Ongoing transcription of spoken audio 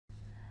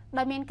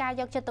ដោយមានការ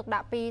យកចិត្តទុកដា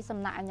ក់ពីសំ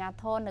ណាក់អាជ្ញា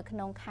ធរនៅក្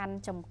នុងខណ្ឌ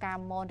ចំការ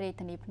មនរាជ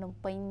ធានីភ្នំ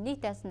ពេញនេះ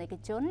ទស្សនិក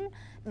ជន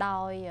ដោ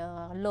យ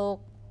លោក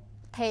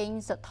ថេង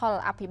សុថល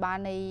អភិបាល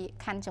នៃ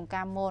ខណ្ឌចំ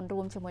ការមន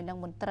រួមជាមួយនឹង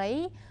មន្ត្រី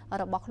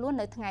របស់ខ្លួន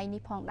នៅថ្ងៃ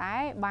នេះផងដែ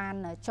របាន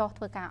ចុះ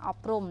ធ្វើការអ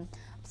ប់រំ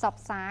ផ្សព្វ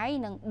ផ្សាយ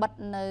និងបិទ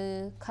នៅ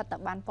ខិត្ត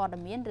ប័ណ្ណព័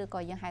ត៌មានឬក៏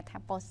យើងហៅថា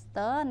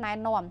poster ណែ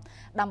នាំ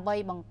ដើម្បី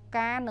បង្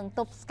ការនិងទ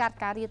ប់ស្កាត់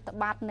ការរាតត្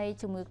បាតនៃ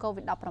ជំងឺ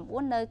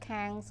Covid-19 នៅ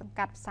ខាងសង្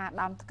កាត់ផ្សារ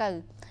ដើមថ្កូវ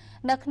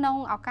នៅក្នុង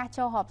ឱកាស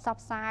ចុះផ្សព្វ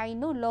ផ្សាយ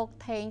នោះលោក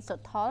ថេងសុ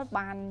ថល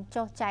បាន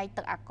ចុះចែក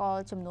ទឹកអាល់កុល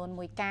ចំនួន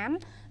1កាន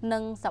និ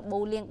ងសាប៊ូ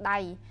លាងដៃ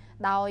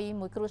ដោយ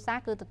មួយគ្រួសារ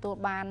គឺទទួល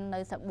បាននៅ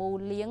សាប៊ូ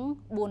លាង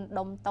4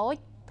ដុំតូច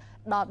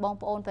ដល់បង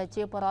ប្អូនប្រ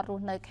ជាពលរដ្ឋរ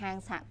ស់នៅខាង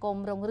សហគម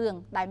ន៍រុងរឿង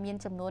ដែលមាន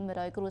ចំនួន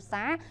100គ្រួ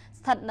សារ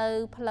ស្ថិតនៅ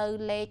ផ្លូវ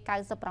លេខ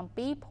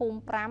97ភូមិ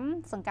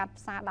5សង្កាត់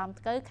ផ្សារដើម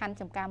ថ្កូវខណ្ឌ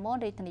ចំការមន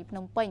រាជធានីភ្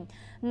នំពេញ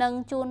និង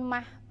ជូន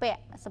ម៉ាស់ពា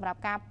ក់សម្រាប់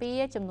ការពារ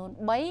ចំនួន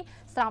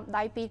3ស្រោម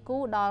ដៃ2គូ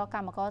ដល់ក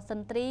ម្មករសិន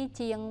ត្រី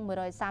ជាង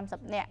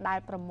130នាក់ដែល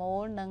ប្រមូ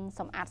លនិង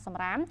សម្អាតស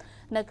ម្រាម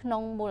នៅក្នុ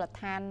ងមូលដ្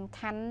ឋាន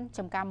ខណ្ឌ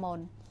ចំការម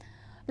ន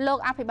លោក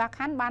អភិបាលខ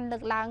ណ្ឌបានលើ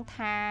កឡើង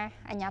ថា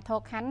អាជ្ញាធរ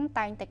ខណ្ឌ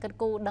តែងតែគិត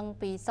គូរដឹង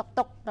ពីសុខ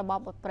ទុក្ខរប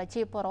ស់ប្រ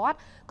ជាពលរដ្ឋ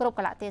គ្រប់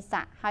កលៈទេ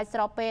សៈហើយស្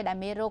របពេលដែល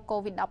មានរោគ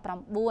COVID-19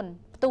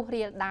 ផ្ទុះ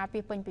រាលដាលពី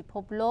ពេញពិភ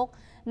ពលោក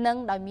និង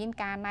ដោយមាន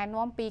ការណែ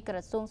នាំពីក្រ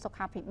សួងសុ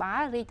ខាភិបា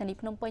លរាជធានី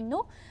ភ្នំពេញ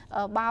នោះ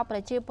បើប្រ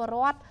ជាពលរ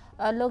ដ្ឋ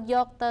លោកយ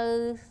កទៅ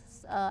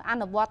អ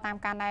នុវត្តតាម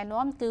ការណែ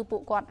នាំគឺពួ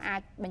កគាត់អា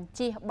ចបញ្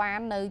ជៀសបាន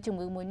នៅជំ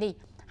ងឺមួយនេះ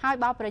ហើយ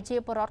បើប្រជា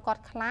ពលរដ្ឋគា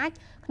ត់ខ្លាច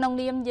ក្នុង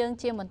នាមយើង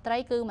ជាមន្ត្រី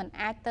គឺมัน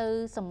អាចទៅ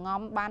សម្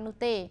ងំបាននោះ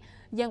ទេ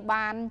យើង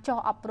បានចុះ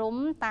អប់រំ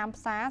តាម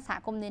ផ្សារសហ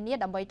គមន៍នានា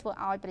ដើម្បីធ្វើ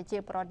ឲ្យប្រជា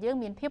ពលរដ្ឋយើង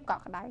មានភាពក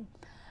ក់ក្ដៅ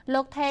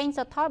លោកថេង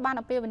សុថលបាន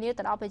អំពាវនាវ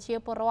ទៅដល់ប្រជា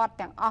ពលរដ្ឋ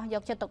ទាំងអស់យ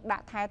កចិត្តទុកដា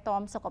ក់ថែ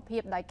ទាំសុខភា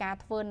ពដោយការ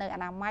ធ្វើនៅអ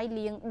នាម័យ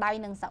លាងដៃ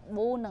នឹងសា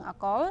ប៊ូនិងអា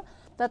ល់កុល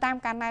ទៅតាម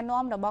ការណែ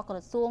នាំរបស់ក្រ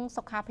សួង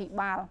សុខាភិ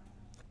បាល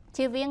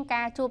ជៀសវាង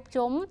ការជួប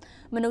ជុំ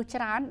មនុស្ស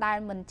ច្រើនដែល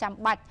មិនចាំ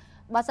បាច់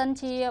បើសិន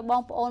ជាប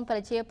ងប្អូនប្រ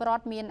ជាពលរ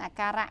ដ្ឋមានអា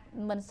ការៈ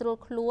មិនស្រួល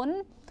ខ្លួន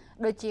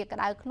ដូចជាក្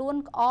តៅខ្លួន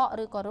ក្អក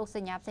ឬក៏រោគស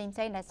ញ្ញាផ្សេងៗ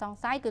ដែលសង្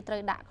ស័យគឺត្រូ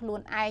វដាក់ខ្លួន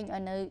ឯងឲ្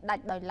យនៅដា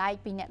ច់ដោយឡែក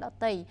ពីអ្នកដ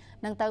ទៃ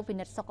និងទៅពិ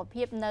និត្យសុខ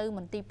ភាពនៅម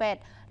ន្ទីរពេទ្យ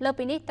លើ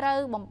ពីនេះត្រូវ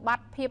បំប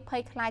ត្តិភាពភ័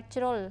យខ្លាច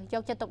ជ្រុលយ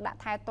កចិត្តទុកដាក់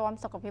ថែទាំ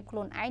សុខភាពខ្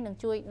លួនឯងនិង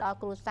ជួយដល់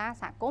គ្រួសារ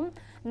សហគមន៍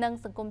និង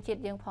សង្គមជា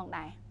តិយើងផង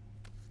ដែរ